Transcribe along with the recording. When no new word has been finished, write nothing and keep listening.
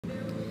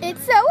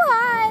It's so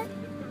hot.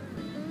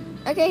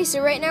 Okay, so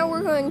right now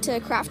we're going to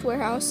Craft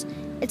Warehouse.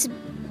 It's a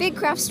big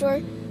craft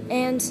store,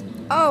 and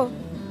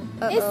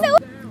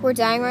we're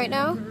dying right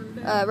now.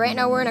 Right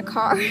now we're in a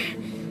car.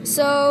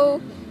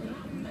 So,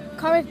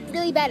 car with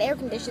really bad air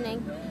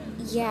conditioning.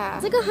 yeah.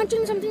 It's like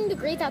 100-something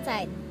degrees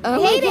outside.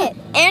 Oh, I hate it.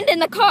 And in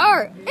the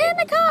car. In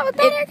the car with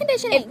bad air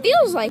conditioning. It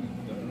feels like.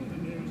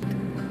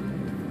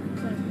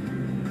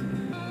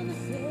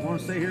 I want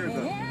to stay here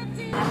though.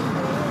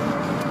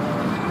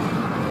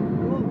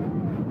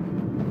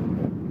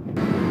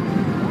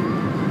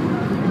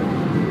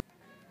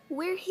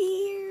 We're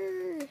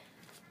here.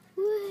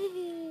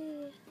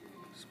 Woo.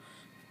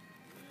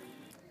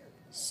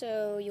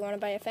 So, you want to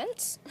buy a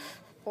fence?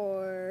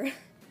 Or...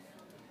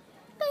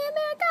 Buy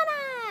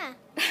Americana!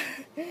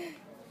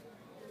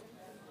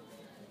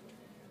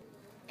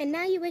 And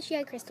now you wish you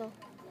had Crystal.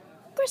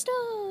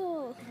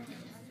 Crystal!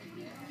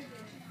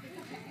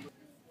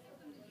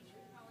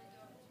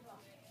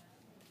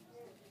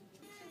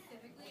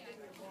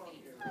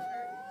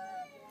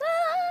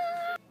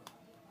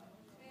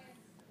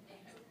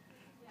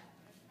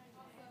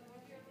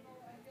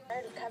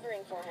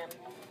 Covering for him.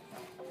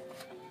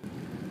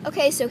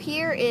 Okay, so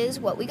here is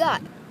what we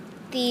got.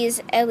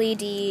 These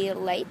LED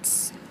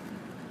lights.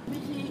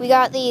 We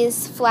got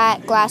these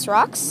flat glass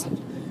rocks.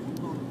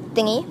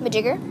 Thingy,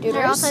 majigger, doodlers.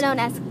 They're also known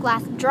as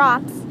glass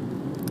drops.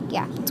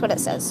 Yeah, that's what it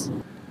says.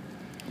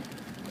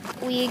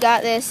 We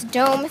got this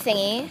dome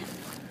thingy.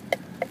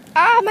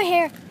 Ah, my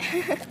hair!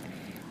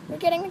 We're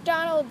getting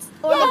McDonald's.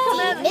 Or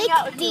Yeah,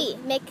 McD.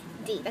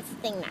 McD. That's the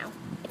thing now.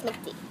 It's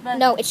McD.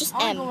 No, it's just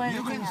M.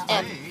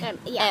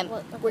 Yeah. M.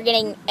 We're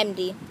getting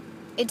MD.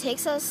 It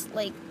takes us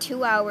like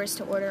 2 hours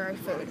to order our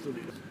food.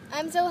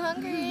 I'm so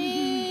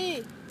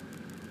hungry.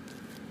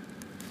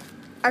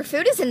 Our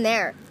food is in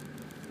there.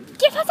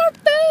 Give us our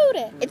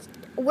food.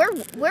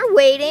 We're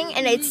waiting,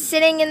 and it's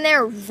sitting in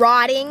there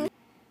rotting.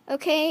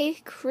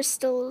 Okay,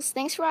 crystals.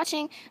 Thanks for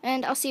watching,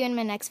 and I'll see you in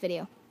my next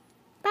video.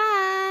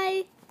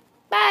 Bye.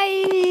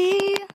 Bye.